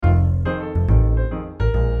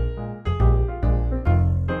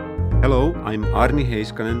Hello, I'm Arni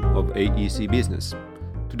Heiskanen of AEC Business.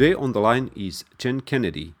 Today on the line is Jen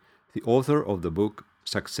Kennedy, the author of the book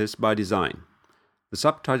Success by Design. The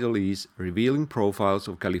subtitle is Revealing Profiles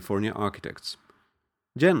of California Architects.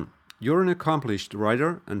 Jen, you're an accomplished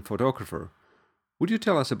writer and photographer. Would you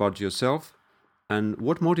tell us about yourself and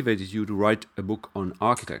what motivated you to write a book on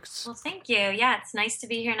architects? Well, thank you. Yeah, it's nice to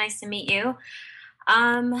be here. Nice to meet you.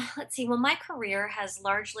 Let's see. Well, my career has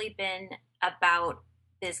largely been about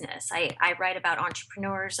business. I write about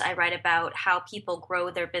entrepreneurs. I write about how people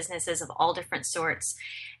grow their businesses of all different sorts.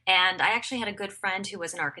 And I actually had a good friend who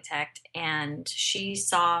was an architect, and she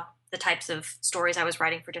saw the types of stories I was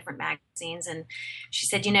writing for different magazines. And she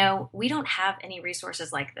said, we don't have any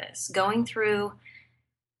resources like this. Going through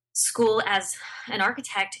school as an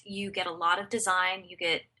architect, you get a lot of design, you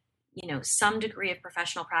get some degree of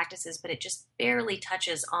professional practices, but it just barely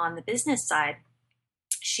touches on the business side.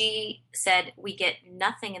 She said we get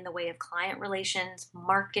nothing in the way of client relations,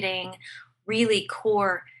 marketing, really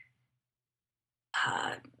core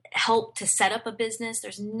help to set up a business.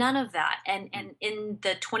 There's none of that. And in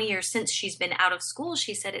the 20 years since she's been out of school,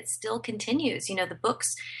 she said it still continues. The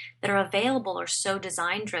books that are available are so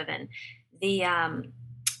design driven.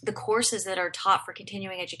 The courses that are taught for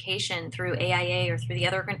continuing education through AIA or through the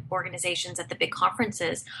other organizations at the big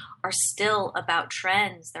conferences are still about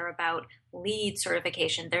trends. They're about LEED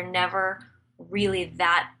certification. They're never really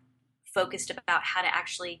that focused about how to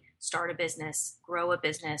actually start a business, grow a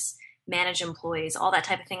business, manage employees, all that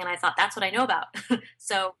type of thing. And I thought, that's what I know about.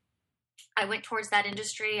 So I went towards that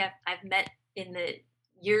industry. I've met in the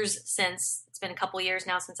years since, it's been a couple years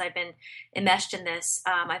now since I've been enmeshed in this.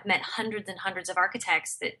 I've met hundreds and hundreds of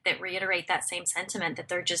architects that reiterate that same sentiment, that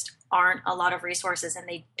there just aren't a lot of resources and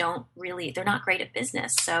they're not great at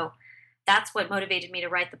business. So that's what motivated me to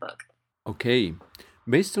write the book. Okay,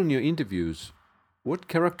 based on your interviews, what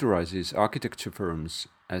characterizes architecture firms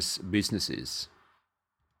as businesses?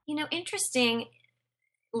 Interestingly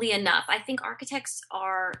enough, I think architects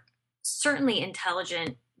are certainly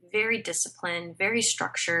intelligent, very disciplined, very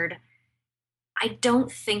structured. I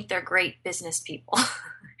don't think they're great business people.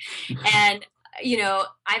 And,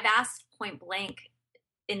 I've asked point blank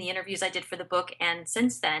in the interviews I did for the book and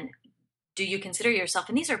since then, do you consider yourself,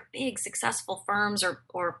 and these are big successful firms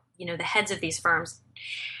or the heads of these firms,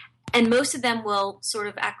 and most of them will sort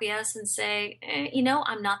of acquiesce and say,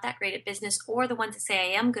 I'm not that great at business, or the ones that say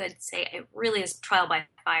I am good say it really is trial by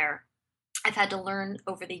fire. I've had to learn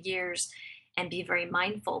over the years and be very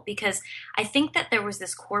mindful, because I think that there was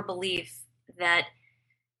this core belief that,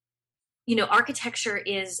 architecture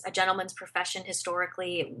is a gentleman's profession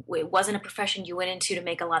historically. It wasn't a profession you went into to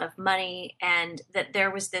make a lot of money, and that there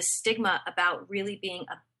was this stigma about really being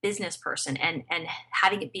a business person and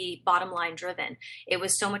having it be bottom line driven. It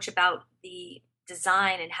was so much about the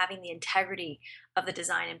design and having the integrity of the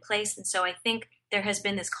design in place. And so I think there has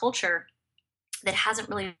been this culture that hasn't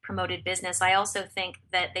really promoted business. I also think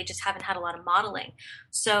that they just haven't had a lot of modeling.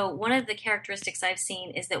 So one of the characteristics I've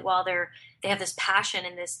seen is that while they have this passion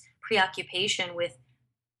and this preoccupation with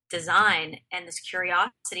design and this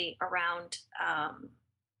curiosity around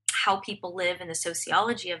how people live and the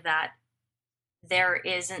sociology of that, there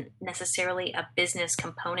isn't necessarily a business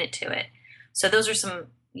component to it. So those are some,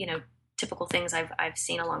 typical things I've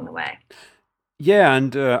seen along the way. Yeah,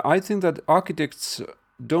 and I think that architects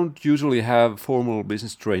don't usually have formal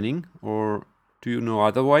business training, or do you know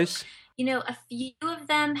otherwise? A few of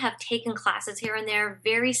them have taken classes here and there.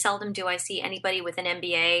 Very seldom do I see anybody with an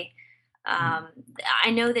MBA.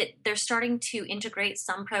 I know that they're starting to integrate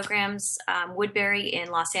some programs. Woodbury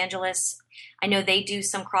in Los Angeles, I know they do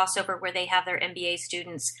some crossover where they have their MBA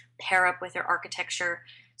students pair up with their architecture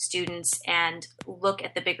students and look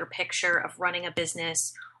at the bigger picture of running a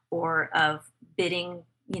business or of bidding,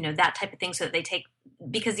 that type of thing, so that they take,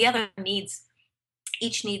 because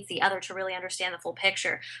each needs the other to really understand the full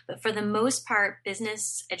picture. But for the most part,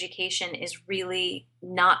 business education is really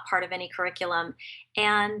not part of any curriculum.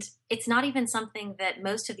 And it's not even something that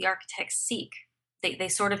most of the architects seek. They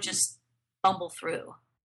sort of just bumble through.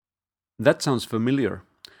 That sounds familiar.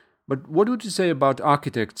 But what would you say about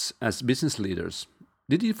architects as business leaders?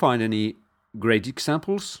 Did you find any great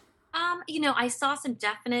examples? I saw some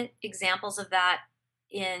definite examples of that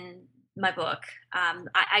in my book.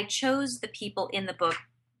 I chose the people in the book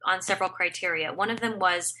on several criteria. One of them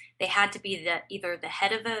was they had to be either the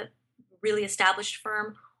head of a really established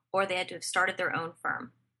firm, or they had to have started their own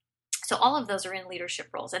firm. So all of those are in leadership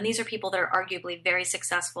roles. And these are people that are arguably very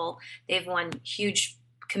successful. They've won huge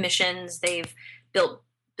commissions. They've built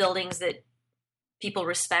buildings that people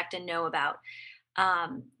respect and know about.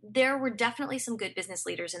 There were definitely some good business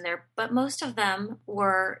leaders in there, but most of them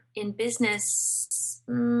were in business,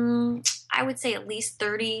 I would say at least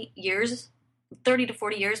 30 years, 30 to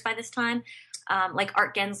 40 years by this time. Like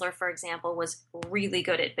Art Gensler, for example, was really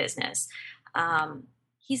good at business.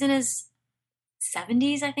 He's in his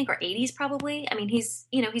 70s, I think, or 80s probably. I mean, he's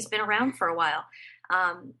been around for a while.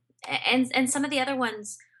 And some of the other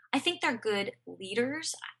ones, I think they're good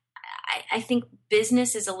leaders. I think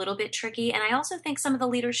business is a little bit tricky, and I also think some of the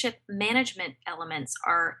leadership management elements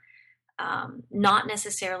are not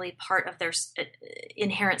necessarily part of their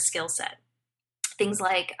inherent skill set. Things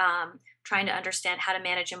like trying to understand how to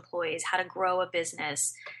manage employees, how to grow a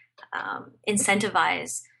business,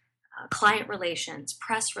 incentivize client relations,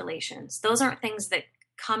 press relations. Those aren't things that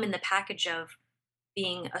come in the package of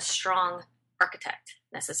being a strong architect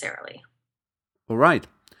necessarily. All right.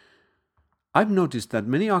 I've noticed that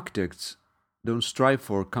many architects don't strive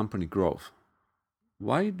for company growth.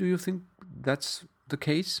 Why do you think that's the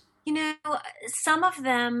case? You know, some of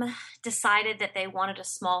them decided that they wanted a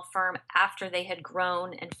small firm after they had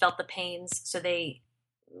grown and felt the pains. So they,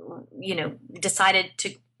 decided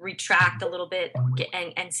to retract a little bit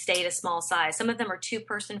and stay at a small size. Some of them are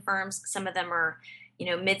 2-person firms. Some of them are,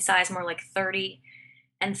 mid-size, more like 30.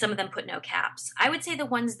 And some of them put no caps. I would say the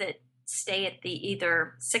ones that stay at the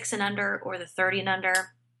either 6 and under or the 30 and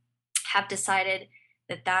under have decided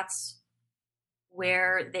that that's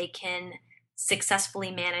where they can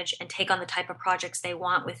successfully manage and take on the type of projects they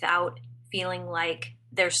want without feeling like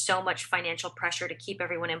there's so much financial pressure to keep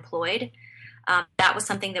everyone employed. That was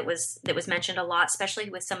something that was mentioned a lot, especially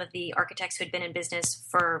with some of the architects who had been in business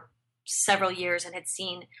for several years and had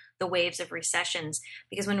seen the waves of recessions.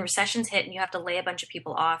 Because when recessions hit and you have to lay a bunch of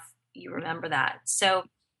people off, you remember that. So,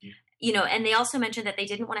 and they also mentioned that they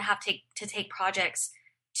didn't want to have to take projects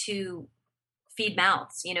to feed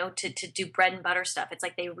mouths, to do bread and butter stuff. It's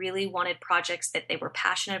like they really wanted projects that they were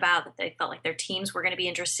passionate about, that they felt like their teams were going to be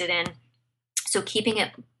interested in. So keeping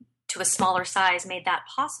it to a smaller size made that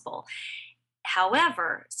possible.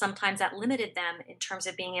 However, sometimes that limited them in terms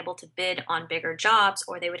of being able to bid on bigger jobs,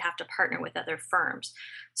 or they would have to partner with other firms.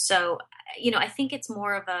 So, I think it's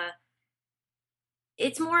more of a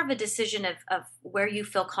decision of where you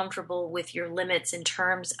feel comfortable with your limits in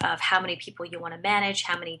terms of how many people you want to manage,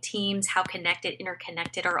 how many teams, how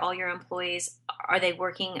interconnected are all your employees? Are they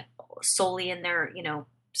working solely in their,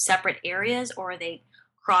 separate areas, or are they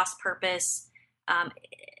cross-purpose?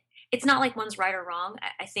 It's not like one's right or wrong.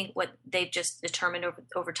 I think what they've just determined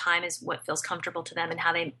over time is what feels comfortable to them and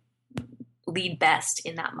how they lead best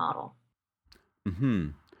in that model.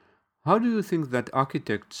 Mm-hmm. How do you think that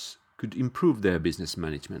architects could improve their business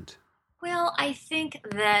management? Well, I think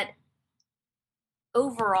that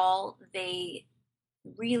overall, they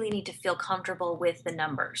really need to feel comfortable with the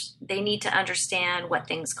numbers. They need to understand what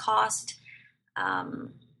things cost,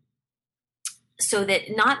 so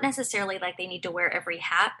that not necessarily like they need to wear every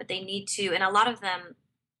hat, but they need to, and a lot of them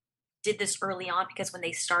did this early on because when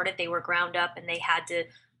they started, they were ground up and they had to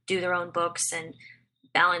do their own books and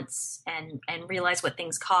balance and realize what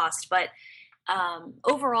things cost. But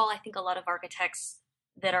overall, I think a lot of architects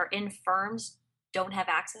that are in firms don't have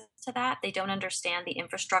access to that. They don't understand the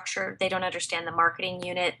infrastructure. They don't understand the marketing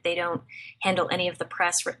unit. They don't handle any of the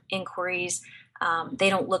press inquiries. They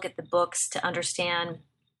don't look at the books to understand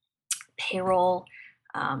payroll,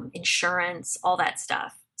 insurance, all that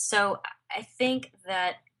stuff. So I think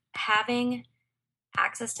that having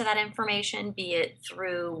access to that information, be it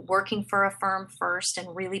through working for a firm first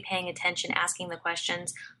and really paying attention, asking the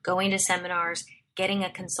questions, going to seminars, getting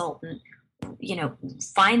a consultant,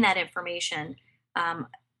 find that information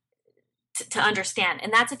to understand.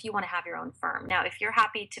 And that's if you want to have your own firm. Now, if you're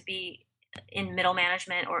happy to be in middle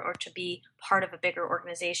management or to be part of a bigger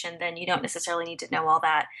organization, then you don't necessarily need to know all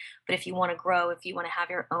that. But if you want to grow, if you want to have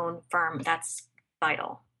your own firm, that's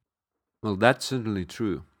vital. Well, that's certainly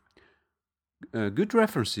true. Good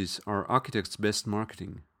references are architects' best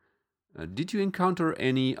marketing. Did you encounter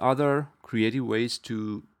any other creative ways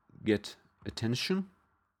to get attention?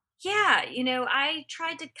 Yeah, I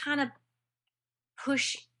tried to kind of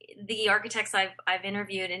push the architects I've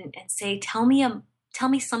interviewed and say, tell me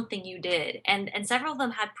something you did. And several of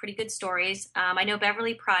them had pretty good stories. I know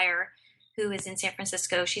Beverly Pryor, who is in San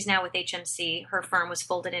Francisco. She's now with HMC. Her firm was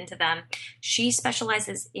folded into them. She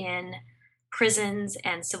specializes in prisons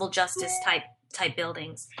and civil justice type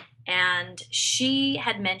buildings. And she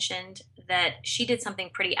had mentioned that she did something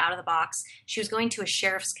pretty out of the box. She was going to a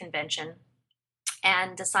sheriff's convention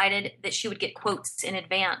and decided that she would get quotes in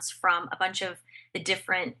advance from a bunch of the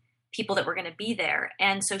different people that were going to be there.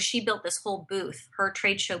 And so she built this whole booth. Her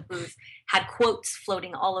trade show booth had quotes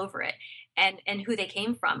floating all over it. and who they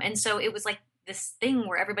came from. And so it was like this thing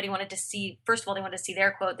where everybody wanted to see, first of all, they wanted to see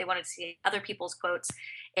their quote, they wanted to see other people's quotes.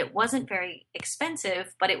 It wasn't very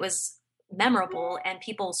expensive, but it was memorable, and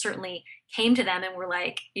people certainly came to them and were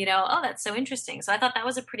like, oh, that's so interesting. So I thought that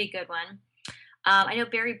was a pretty good one. I know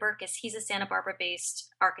Barry Burkus, he's a Santa Barbara based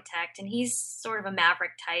architect, and he's sort of a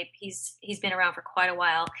maverick type. He's been around for quite a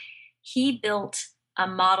while. He built a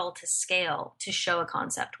model to scale to show a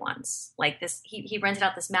concept once. Like this, he rented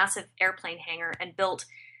out this massive airplane hangar and built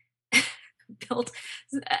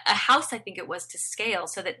a house, I think it was, to scale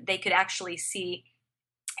so that they could actually see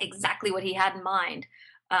exactly what he had in mind.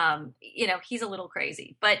 He's a little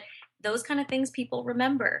crazy, but those kind of things people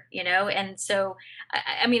remember, and so,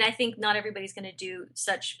 I think not everybody's going to do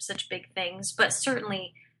such big things, but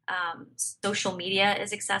certainly social media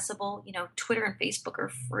is accessible. Twitter and Facebook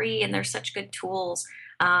are free, and they're such good tools.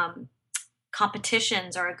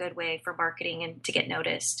 Competitions are a good way for marketing and to get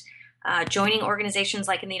noticed. Joining organizations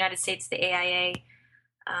like in the United States, the AIA,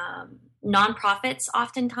 nonprofits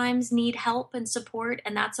oftentimes need help and support,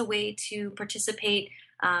 and that's a way to participate,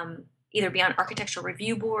 either be on architectural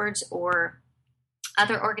review boards or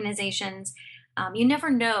other organizations. You never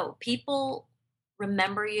know. People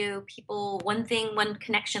remember you. One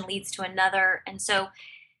connection leads to another. And so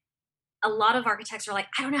a lot of architects are like,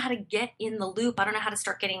 I don't know how to get in the loop. I don't know how to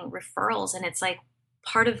start getting referrals. And it's like,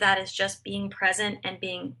 part of that is just being present and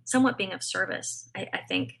being of service, I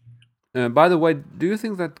think. By the way, do you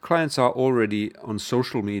think that clients are already on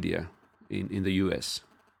social media in the US?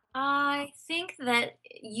 I think that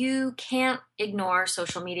you can't ignore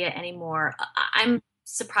social media anymore. I'm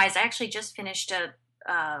surprised. I actually just finished a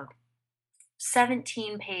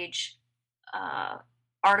 17-page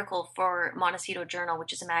article for Montecito Journal,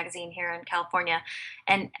 which is a magazine here in California.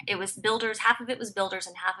 And it was builders. Half of it was builders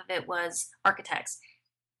and half of it was architects.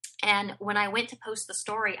 And when I went to post the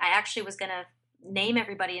story, I actually was going to name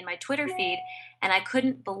everybody in my Twitter feed. And I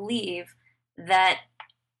couldn't believe that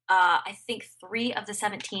I think 3 of the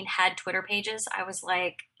 17 had Twitter pages. I was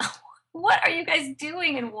like, what are you guys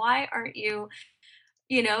doing? And why aren't you,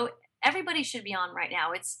 everybody should be on right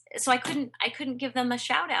now. So I couldn't give them a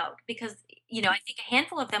shout out because, I think a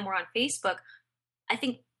handful of them were on Facebook. I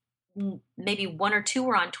think maybe 1 or 2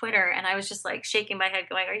 were on Twitter. And I was just like shaking my head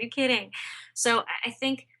going, are you kidding? So I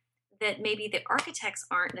think that maybe the architects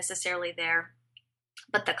aren't necessarily there,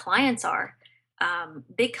 but the clients are.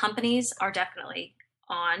 Big companies are definitely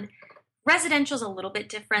on. Residential is a little bit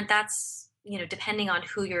different. That's, depending on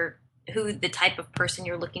who the type of person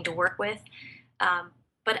you're looking to work with.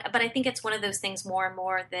 But I think it's one of those things more and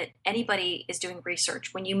more that anybody is doing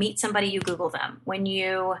research. When you meet somebody, you Google them. When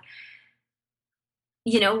you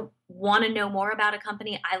want to know more about a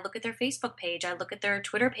company, I look at their Facebook page, I look at their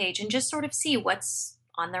Twitter page, and just sort of see what's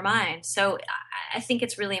on their mind. So I think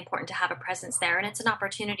it's really important to have a presence there, and it's an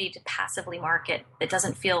opportunity to passively market that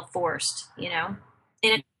doesn't feel forced,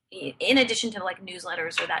 in addition to like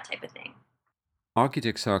newsletters or that type of thing.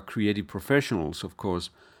 Architects are creative professionals, of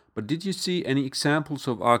course, but did you see any examples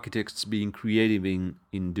of architects being creative in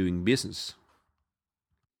doing business?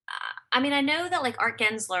 I know that like Art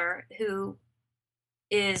Gensler, who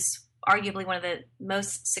is arguably one of the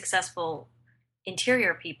most successful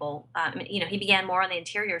interior people, he began more on the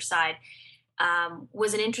interior side,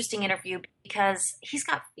 was an interesting interview because he's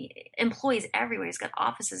got employees everywhere. He's got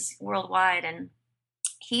offices worldwide. And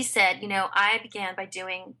he said, I began by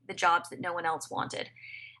doing the jobs that no one else wanted.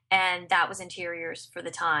 And that was interiors for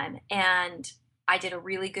the time. And I did a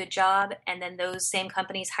really good job. And then those same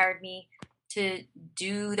companies hired me to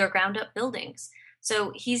do their ground up buildings.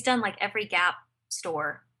 So he's done like every Gap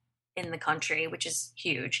store in the country, which is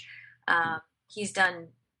huge. He's done,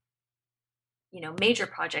 major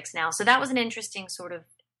projects now. So that was an interesting sort of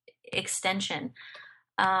extension.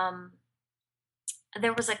 There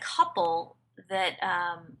was a couple that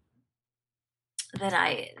I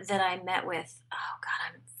met with. Oh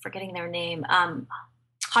God, I'm forgetting their name.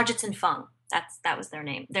 Hodgetson Fung. That was their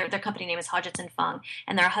name. Their company name is Hodgetson Fung,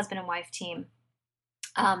 and they're a husband and wife team.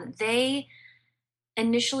 They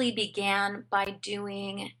initially began by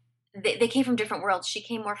doing. They came from different worlds. She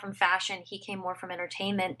came more from fashion. He came more from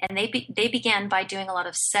entertainment, and they began by doing a lot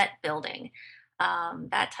of set building,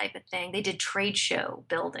 that type of thing. They did trade show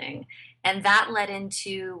building, and that led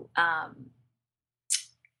into.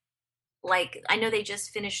 I know they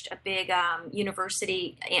just finished a big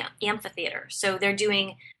university amphitheater. So they're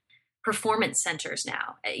doing performance centers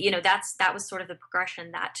now. That was sort of the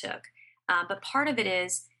progression that took. But part of it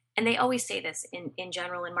is, and they always say this in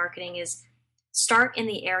general in marketing, is start in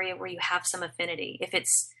the area where you have some affinity. If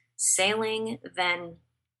it's sailing, then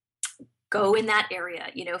go in that area,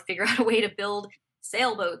 figure out a way to build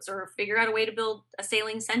sailboats or figure out a way to build a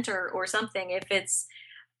sailing center or something. If it's,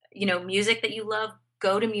 music that you love,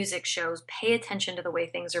 go to music shows, pay attention to the way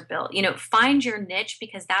things are built. Find your niche,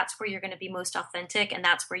 because that's where you're going to be most authentic, and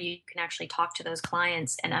that's where you can actually talk to those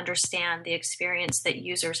clients and understand the experience that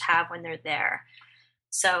users have when they're there.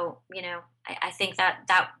 So, I think that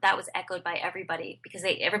was echoed by everybody, because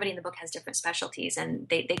everybody in the book has different specialties, and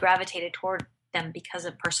they gravitated toward them because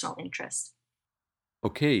of personal interest.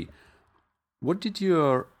 Okay. What did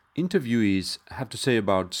your interviewees have to say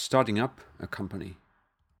about starting up a company?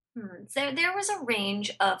 So there was a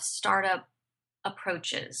range of startup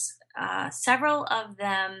approaches. Several of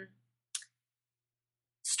them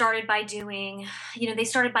started by doing, they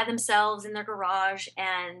started by themselves in their garage,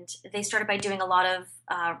 and they started by doing a lot of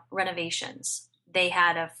renovations. They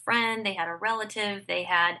had a friend, they had a relative, they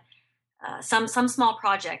had some small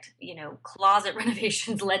project, closet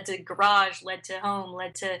renovations led to garage, led to home,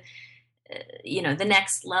 led to, the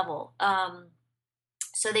next level.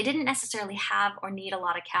 So they didn't necessarily have or need a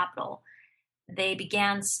lot of capital. They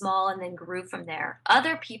began small and then grew from there.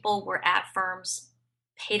 Other people were at firms,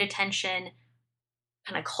 paid attention,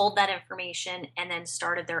 kind of culled that information, and then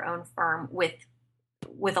started their own firm with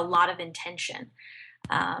a lot of intention.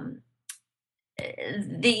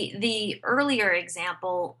 The earlier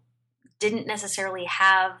example didn't necessarily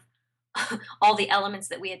have all the elements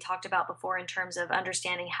that we had talked about before, in terms of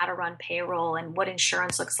understanding how to run payroll and what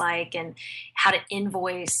insurance looks like and how to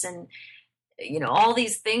invoice and, all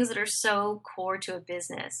these things that are so core to a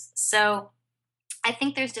business. So I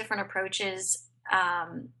think there's different approaches.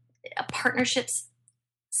 Partnerships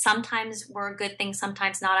sometimes were a good thing,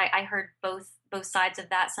 sometimes not. I heard both sides of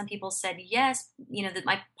that. Some people said, yes, that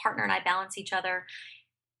my partner and I balance each other.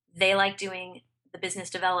 They like doing the business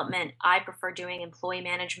development. I prefer doing employee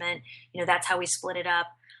management. That's how we split it up.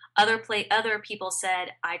 Other people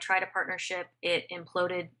said, I tried a partnership, it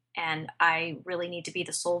imploded, and I really need to be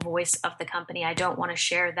the sole voice of the company. I don't want to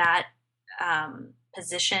share that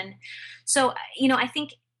position. So, I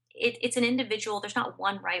think it's an individual. There's not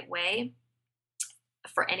one right way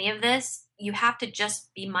for any of this. You have to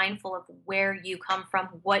just be mindful of where you come from,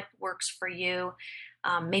 what works for you.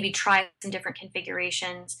 Maybe try some different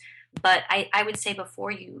configurations. But I would say,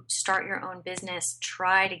 before you start your own business,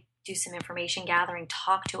 try to do some information gathering,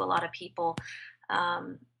 talk to a lot of people,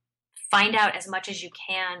 find out as much as you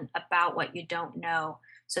can about what you don't know,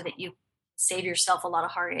 so that you save yourself a lot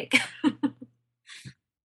of heartache.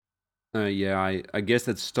 I guess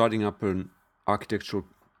that starting up an architectural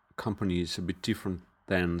company is a bit different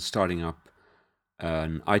than starting up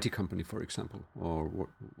an IT company, for example. Or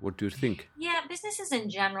what do you think? Yeah, businesses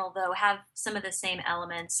in general, though, have some of the same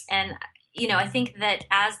elements. And, I think that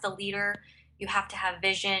as the leader, you have to have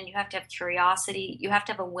vision, you have to have curiosity, you have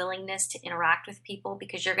to have a willingness to interact with people,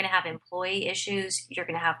 because you're going to have employee issues, you're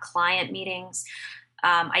going to have client meetings.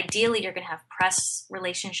 Ideally, you're going to have press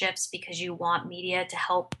relationships, because you want media to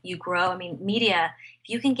help you grow. I mean, media,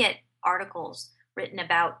 if you can get articles written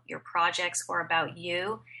about your projects or about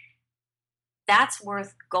you, that's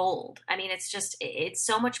worth gold. I mean, it's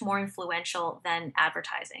so much more influential than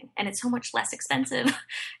advertising, and it's so much less expensive,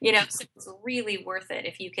 so it's really worth it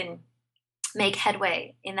if you can make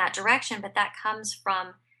headway in that direction. But that comes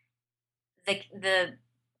from the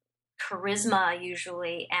charisma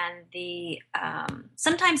usually, and the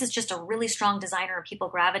sometimes it's just a really strong designer and people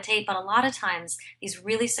gravitate, but a lot of times these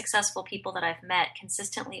really successful people that I've met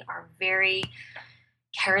consistently are very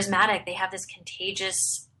charismatic. They have this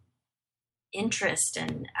contagious interest,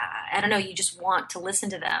 and I don't know, you just want to listen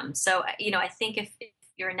to them. So I think if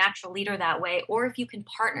you're a natural leader that way, or if you can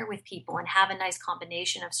partner with people and have a nice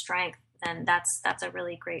combination of strength, then that's a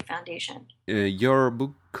really great foundation. Your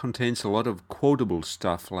book contains a lot of quotable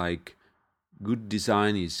stuff, like good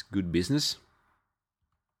design is good business.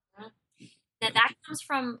 Now, that comes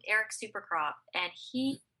from Eric Supercrop, and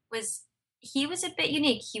he was a bit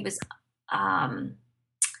unique. He was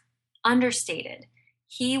understated.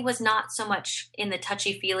 He was not so much in the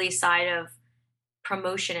touchy-feely side of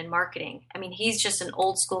promotion and marketing. I mean, he's just an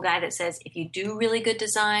old school guy that says, if you do really good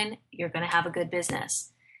design, you're going to have a good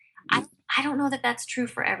business. I don't know that that's true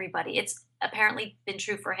for everybody. It's apparently been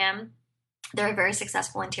true for him. They're a very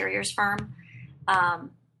successful interiors firm,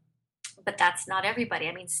 but that's not everybody.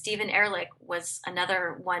 I mean, Stephen Ehrlich was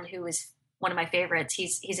another one who was one of my favorites.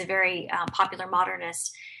 He's a very popular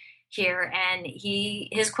modernist here, and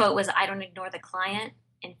his quote was, "I don't ignore the client.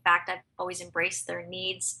 In fact, I've always embraced their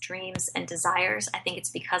needs, dreams, and desires. I think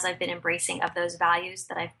it's because I've been embracing of those values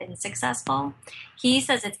that I've been successful." He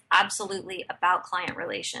says it's absolutely about client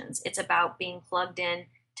relations. It's about being plugged in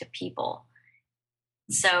to people.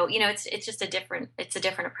 So, it's just a different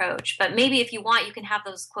approach. But maybe if you want, you can have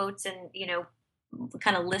those quotes and,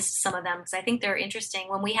 kind of list some of them, because I think they're interesting.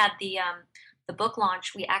 When we had the book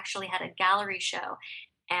launch, we actually had a gallery show,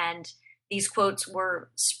 and these quotes were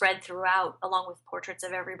spread throughout along with portraits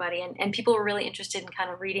of everybody. And people were really interested in kind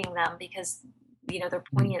of reading them because, they're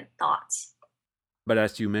poignant thoughts. But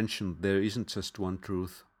as you mentioned, there isn't just one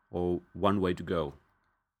truth or one way to go.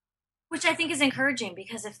 Which I think is encouraging,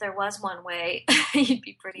 because if there was one way, you'd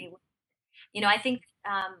be pretty... I think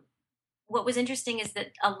what was interesting is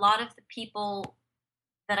that a lot of the people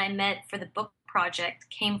that I met for the book project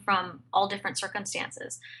came from all different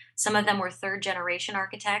circumstances. Some of them were third-generation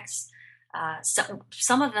architects.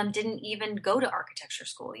 Some of them didn't even go to architecture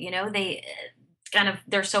school.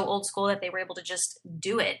 They're so old school that they were able to just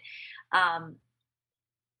do it.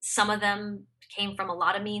 Some of them came from a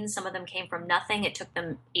lot of means. Some of them came from nothing. It took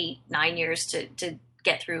them 8-9 years to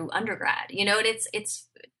get through undergrad. It's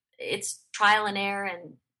trial and error,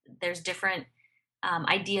 and there's different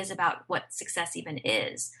ideas about what success even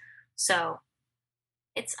is. So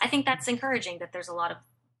I think that's encouraging that there's a lot of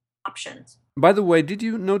options. By the way, did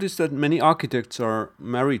you notice that many architects are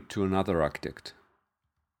married to another architect?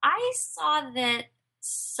 I saw that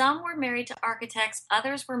some were married to architects,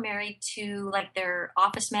 others were married to like their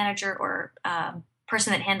office manager or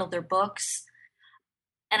person that handled their books.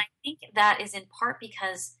 And I think that is in part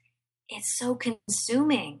because it's so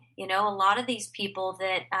consuming. A lot of these people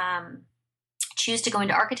that choose to go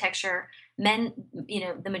into architecture, men,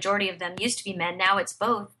 the majority of them used to be men. Now it's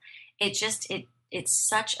both. It's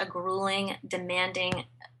such a grueling, demanding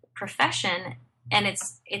profession, and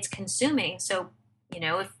it's consuming. So,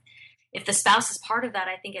 if the spouse is part of that,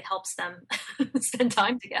 I think it helps them spend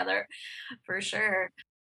time together, for sure.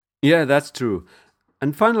 Yeah, that's true.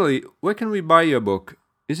 And finally, where can we buy your book?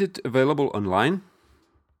 Is it available online?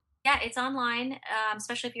 Yeah, it's online,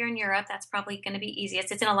 especially if you're in Europe. That's probably going to be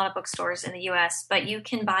easiest. It's in a lot of bookstores in the U.S., but you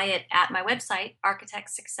can buy it at my website,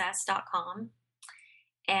 architectsuccess.com.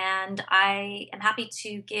 And I am happy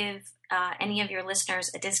to give any of your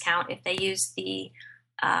listeners a discount if they use the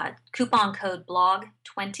coupon code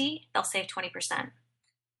BLOG20. They'll save 20%.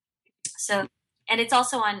 So, and it's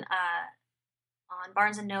also on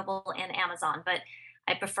Barnes & Noble and Amazon, but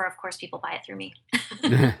I prefer, of course, people buy it through me.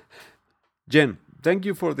 Jen, thank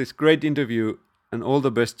you for this great interview, and all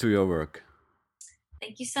the best to your work.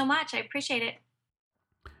 Thank you so much. I appreciate it.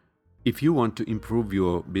 If you want to improve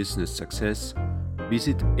your business success,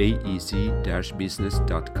 visit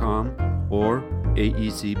aec-business.com or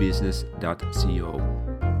aecbusiness.co.